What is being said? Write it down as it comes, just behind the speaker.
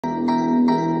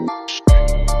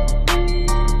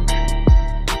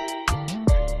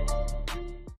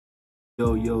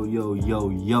Yo,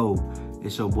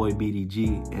 it's your boy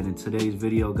BDG, and in today's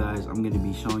video, guys, I'm going to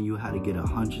be showing you how to get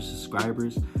 100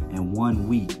 subscribers in 1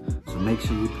 week. So make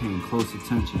sure you're paying close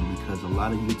attention, because a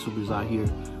lot of YouTubers out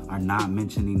here are not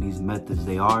mentioning these methods.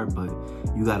 They are, but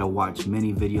you got to watch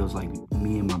many videos like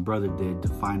me and my brother did to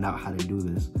find out how to do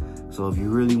this. So if you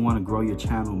really want to grow your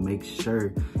channel, make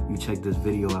sure you check this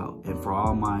video out. And for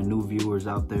all my new viewers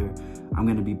out there, I'm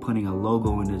going to be putting a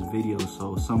logo in this video.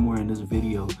 So somewhere in this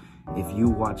video, if you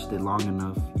watched it long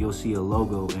enough, you'll see a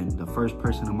logo, and the first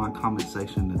person in my comment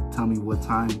section to tell me what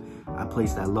time I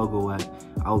placed that logo at,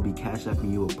 I will be cash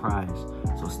apping you a prize.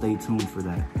 So stay tuned for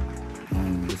that.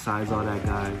 And besides all that,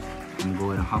 guys, I'm gonna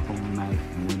go ahead and hop on my Mac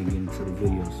and we're gonna get into the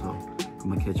video. So I'm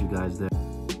gonna catch you guys there.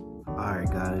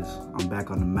 Alright guys, I'm back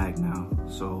on the Mac now.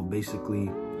 So basically,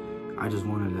 I just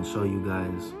wanted to show you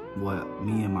guys what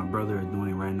me and my brother are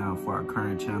doing right now for our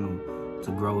current channel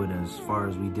to grow it as far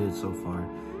as we did so far.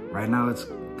 Right now it's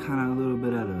kind of a little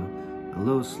bit at a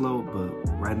little slow, but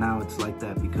right now it's like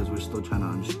that because we're still trying to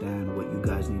understand what you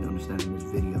guys need to understand in this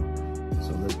video.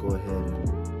 So let's go ahead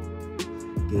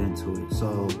and get into it.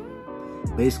 So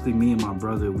basically, me and my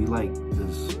brother, we like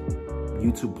this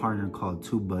YouTube partner called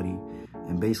TubeBuddy,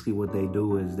 and basically what they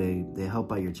do is they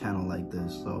help out your channel like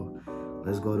this. So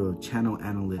let's go to channel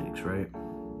analytics, right?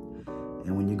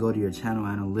 And when you go to your channel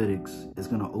analytics, it's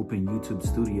gonna open YouTube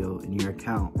Studio in your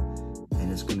account,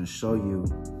 and it's gonna show you,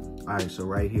 all right, so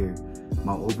right here,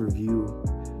 my overview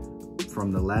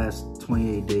from the last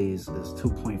 28 days is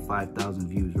 2.5 thousand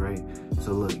views, right?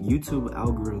 So look, YouTube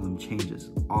algorithm changes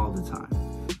all the time.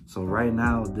 So right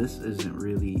now, this isn't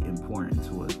really important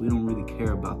to us. We don't really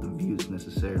care about the views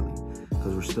necessarily,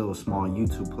 because we're still a small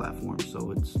YouTube platform.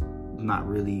 So it's not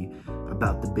really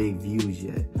about the big views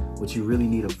yet. What you really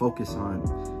need to focus on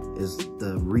is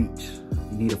the reach.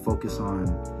 You need to focus on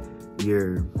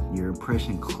your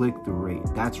impression click-through rate.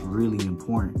 That's really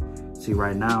important. See,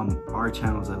 right now our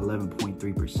channel is at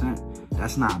 11.3%.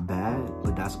 That's not bad,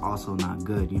 but that's also not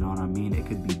good. You know what I mean? It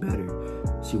could be better.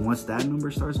 See, once that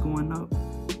number starts going up,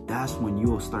 that's when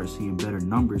you'll start seeing better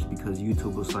numbers, because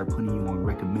YouTube will start putting you on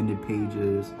recommended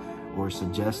pages or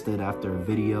suggested after a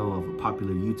video of a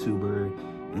popular YouTuber.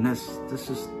 And that's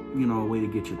just, you know, a way to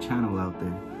get your channel out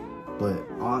there. But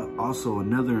also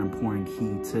another important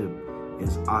key tip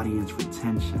is audience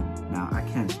retention. Now, I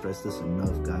can't stress this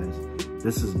enough, guys.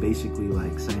 This is basically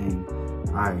like saying,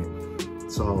 all right,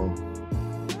 so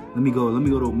let me go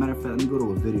to, matter of fact, let me go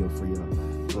to a video for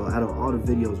y'all. So out of all the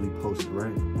videos we posted,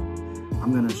 right,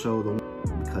 I'm gonna show the one,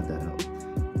 let me cut that out,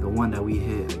 the one that we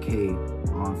hit a K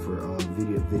on for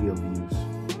video views.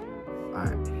 All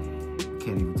right,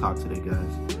 can't even talk today,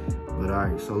 guys. But all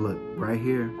right, so look, right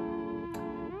here,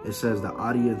 it says the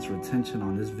audience retention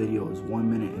on this video is 1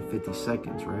 minute and 50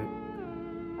 seconds, right?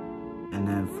 And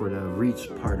then for the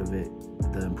reach part of it,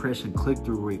 the impression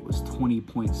click-through rate was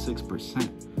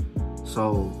 20.6%.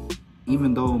 So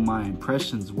even though my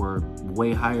impressions were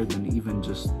way higher than even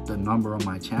just the number on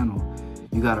my channel,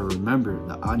 you gotta remember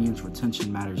the audience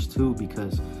retention matters too,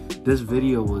 because this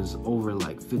video was over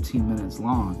like 15 minutes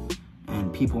long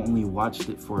and people only watched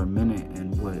it for a minute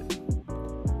and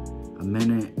a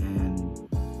minute and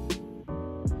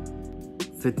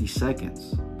 50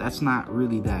 seconds. That's not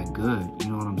really that good, you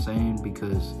know what I'm saying?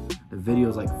 Because the video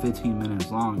is like 15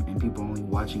 minutes long and people only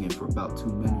watching it for about 2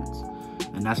 minutes.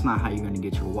 And that's not how you're gonna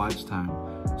get your watch time.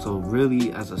 So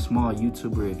really, as a small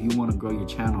YouTuber, if you wanna grow your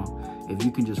channel, if you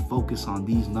can just focus on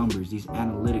these numbers, these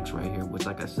analytics right here, which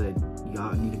like I said,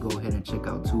 y'all need to go ahead and check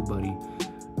out TubeBuddy,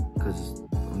 because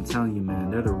I'm telling you, man,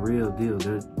 they're the real deal.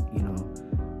 They're, you know,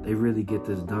 they really get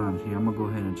this done. Here, I'm gonna go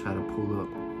ahead and try to pull up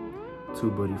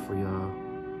TubeBuddy for y'all.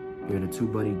 Here, the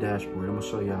TubeBuddy dashboard. I'm gonna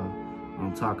show y'all what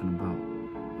I'm talking about.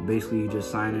 Basically, you just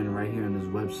sign in right here on this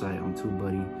website on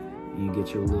TubeBuddy, and you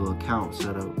get your little account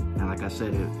set up. And like I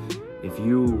said, if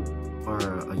you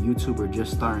are a YouTuber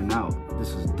just starting out,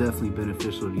 this is definitely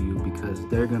beneficial to you, because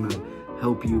they're gonna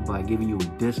help you by giving you a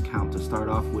discount to start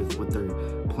off with their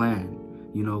plan.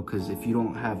 You know, because if you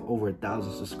don't have over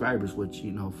 1,000 subscribers, which,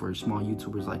 you know, for small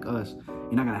YouTubers like us,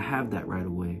 you're not gonna have that right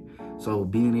away. So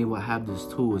being able to have this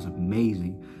tool is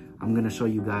amazing. I'm gonna show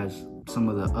you guys some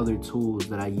of the other tools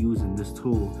that I use in this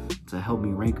tool to help me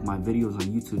rank my videos on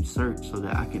YouTube search, so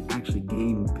that I can actually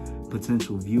gain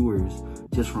potential viewers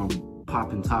just from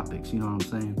popping topics, you know what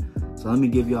I'm saying? So let me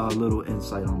give y'all a little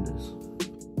insight on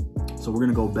this. So we're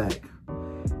gonna go back,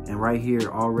 and right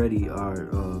here already are,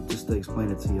 just to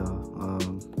explain it to y'all,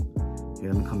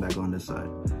 here, let me come back on this side.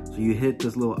 So you hit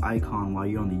this little icon while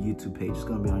you're on the YouTube page. It's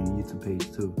gonna be on your YouTube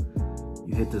page too.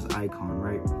 You hit this icon,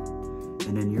 right?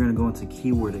 And then you're gonna go into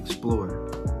Keyword Explorer.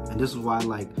 And this is why I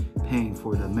like paying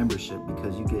for the membership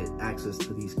because you get access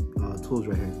to these tools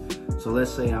right here. So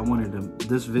let's say I wanted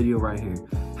this video right here,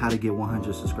 how to get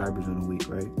 100 subscribers in a week,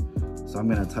 right? So I'm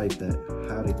gonna type that,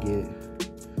 how to get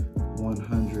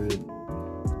 100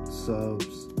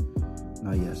 subs.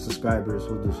 No, yeah, subscribers,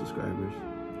 we'll do subscribers.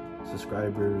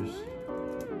 Subscribers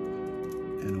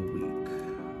in a week.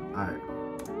 All right.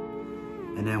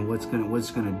 And then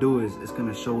what's gonna do is it's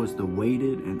gonna show us the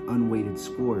weighted and unweighted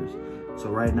scores. So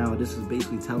right now, this is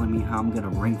basically telling me how I'm gonna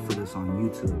rank for this on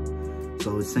YouTube.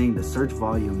 So it's saying the search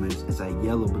volume is at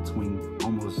yellow between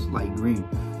almost light green.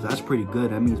 So that's pretty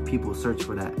good. That means people search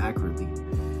for that accurately.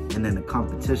 And then the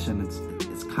competition, it's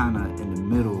kind of in the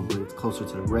middle, but it's closer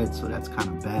to the red, so that's kind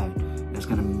of bad. That's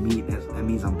gonna that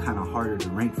means I'm kind of harder to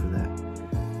rank for that.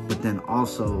 But then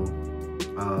also,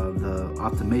 the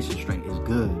optimization strength is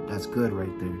good. That's good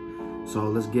right there. So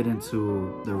let's get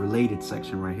into the related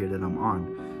section right here that I'm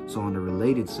on. So on the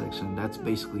related section, that's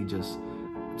basically just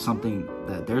something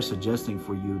that they're suggesting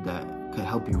for you that could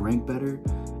help you rank better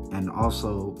and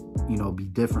also, you know, be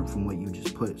different from what you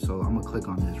just put. So I'm gonna click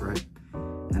on this, right?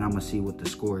 And I'm gonna see what the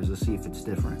score is. Let's see if it's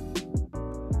different.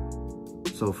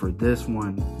 So for this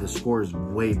one, the score is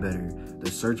way better. The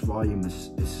search volume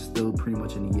is still pretty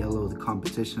much in the yellow. The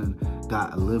competition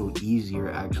got a little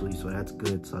easier actually, so that's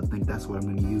good. So I think that's what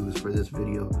I'm gonna use for this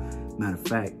video. Matter of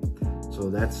fact, so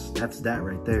that's that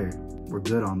right there. We're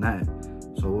good on that.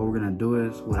 So what we're gonna do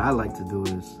is, what I like to do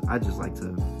is, I just like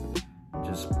to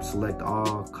select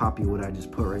all, copy what I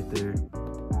just put right there.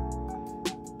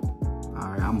 All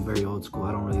right, I'm very old school.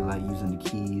 I don't really like using the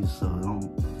keys, so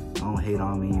don't hate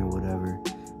on me or whatever.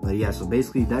 But yeah, so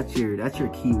basically that's your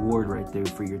keyword right there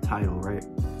for your title, right?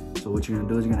 So what you're gonna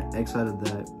do is you're gonna X out of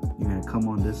that, you're gonna come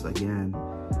on this again,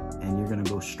 and you're gonna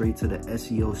go straight to the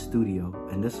SEO studio.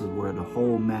 And this is where the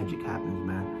whole magic happens,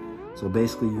 man. So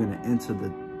basically you're gonna enter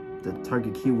the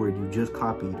target keyword you just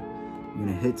copied. You're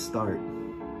gonna hit start,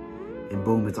 and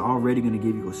boom, it's already gonna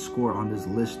give you a score on this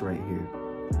list right here.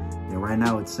 And right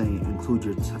now it's saying include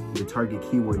your target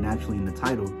keyword naturally in the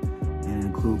title, and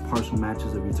include partial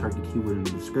matches of your target keyword in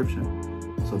the description.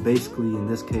 So basically in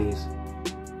this case,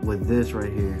 with this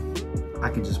right here, I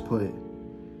can just put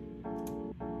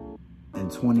in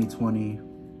 2020,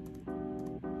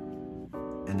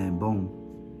 and then boom,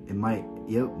 it might,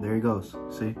 yep, there it goes.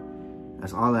 See,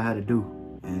 that's all I had to do,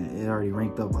 and it already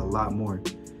ranked up a lot more.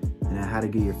 And I had to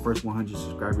get your first 100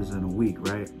 subscribers in a week,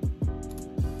 right?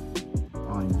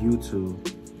 On YouTube.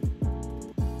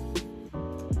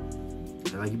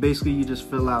 Like basically you just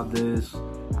fill out this.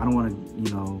 I don't want to, you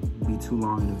know, be too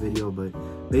long in the video, but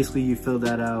basically you fill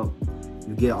that out.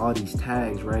 You get all these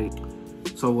tags, right?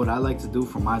 So what I like to do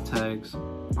for my tags,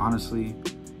 honestly,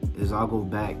 is I'll go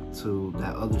back to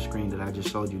that other screen that I just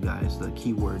showed you guys, the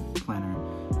keyword planner,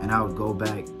 and I would go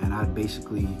back and I'd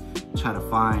basically try to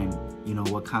find, you know,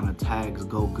 what kind of tags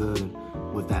go good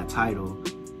with that title.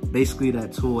 Basically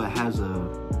that tool, it has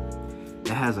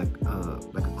like a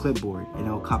clipboard, and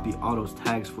it'll copy all those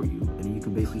tags for you, and you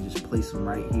can basically just place them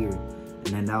right here, and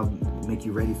then that'll make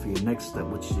you ready for your next step,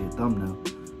 which is your thumbnail.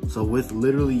 So with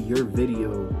literally your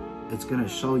video, it's gonna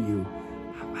show you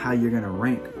how you're gonna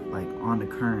rank like on the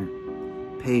current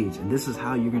page, and this is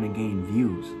how you're gonna gain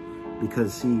views.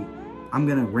 Because see, I'm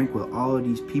gonna rank with all of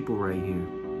these people right here,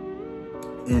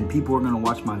 and people are gonna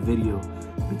watch my video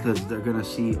because they're gonna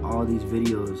see all these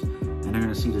videos, and they're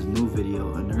gonna see this new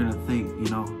video, and they're gonna think,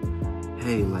 you know,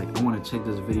 hey, like I want to check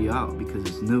this video out because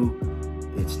it's new,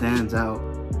 it stands out.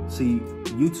 See,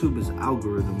 YouTube is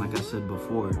algorithm, like I said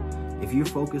before. If you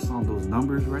focus on those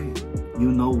numbers, right,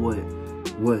 you know what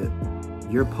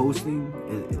you're posting,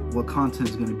 what content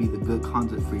is going to be the good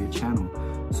content for your channel.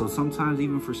 So sometimes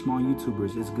even for small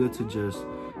YouTubers, it's good to just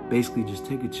basically just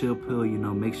take a chill pill, you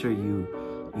know, make sure you're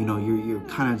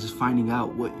kind of just finding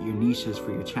out what your niche is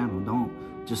for your channel. Don't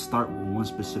just start with one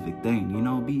specific thing, you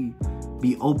know, be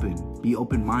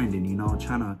open-minded, you know,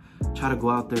 try to go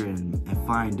out there and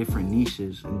find different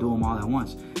niches and do them all at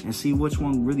once and see which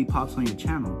one really pops on your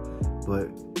channel.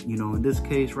 But, you know, in this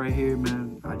case right here,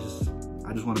 man, I just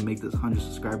want to make this 100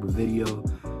 subscriber video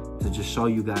to just show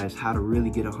you guys how to really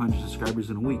get 100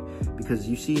 subscribers in a week. Because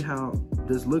you see how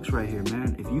this looks right here,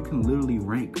 man. If you can literally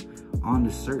rank on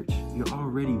the search, you're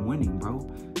already winning, bro.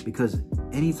 Because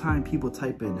anytime people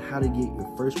type in how to get your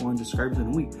first 100 subscribers in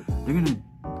a week, they're gonna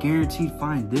guaranteed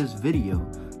find this video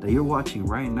that you're watching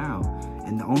right now.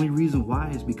 And the only reason why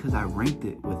is because I ranked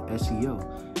it with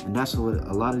SEO. And that's what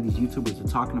a lot of these YouTubers are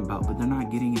talking about, but they're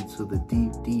not getting into the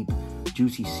deep,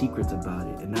 juicy secrets about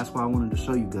it. And that's why I wanted to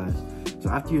show you guys. So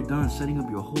after you're done setting up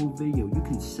your whole video, you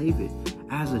can save it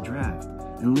as a draft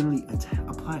and literally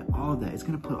apply all that. It's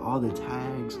gonna put all the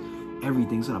tags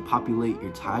everything. It's gonna populate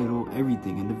your title,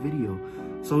 everything in the video.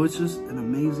 So it's just an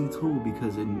amazing tool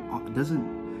because it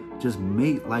doesn't just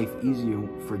make life easier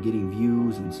for getting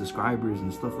views and subscribers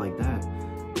and stuff like that,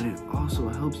 but it also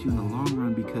helps you in the long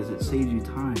run because it saves you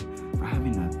time for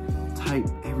having to type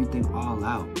everything all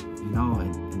out, you know,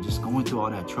 and just going through all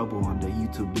that trouble on the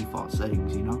YouTube default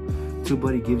settings, you know.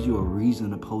 TubeBuddy gives you a reason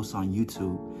to post on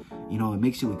YouTube. You know, it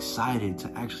makes you excited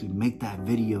to actually make that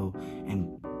video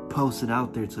and post it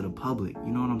out there to the public.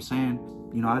 You know what I'm saying?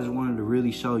 You know, I just wanted to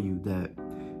really show you that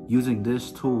using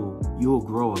this tool, you'll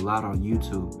grow a lot on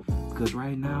YouTube. Because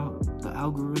right now, the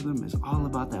algorithm is all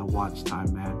about that watch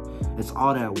time, man. It's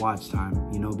all that watch time,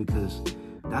 you know, because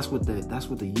that's what the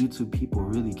YouTube people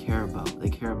really care about. They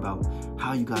care about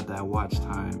how you got that watch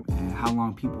time and how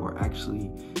long people are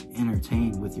actually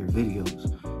entertained with your videos.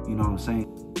 You know what I'm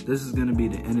saying? This is gonna be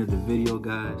the end of the video,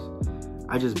 guys.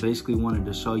 I just basically wanted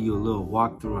to show you a little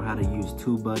walkthrough on how to use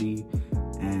TubeBuddy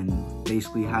and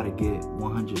basically how to get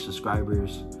 100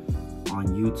 subscribers on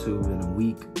YouTube in a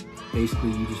week.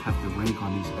 Basically, you just have to rank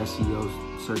on these SEO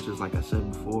searches, like I said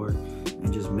before,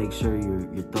 and just make sure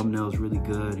your thumbnail's really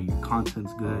good and your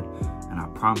content's good. And I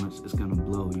promise it's gonna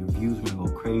blow. Your views are gonna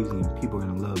go crazy and people are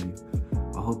gonna love you.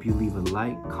 I hope you leave a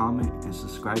like, comment, and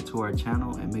subscribe to our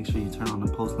channel, and make sure you turn on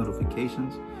the post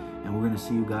notifications. And we're gonna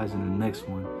see you guys in the next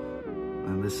one.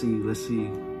 And let's see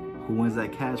who wins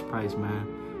that cash prize, man.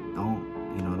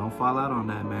 Don't fall out on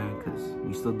that, man, because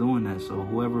we still doing that. So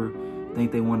whoever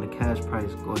think they won the cash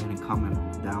prize, go ahead and comment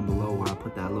down below where I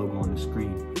put that logo on the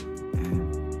screen,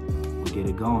 and we'll get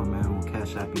it going, man. We'll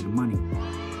cash app you the money.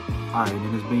 All right,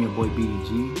 then it's been your boy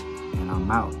BDG, and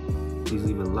I'm out. Please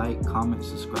leave a like, comment,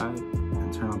 subscribe,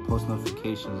 and turn on post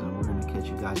notifications, and we're gonna catch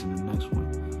you guys in the next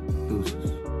one.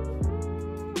 Deuces.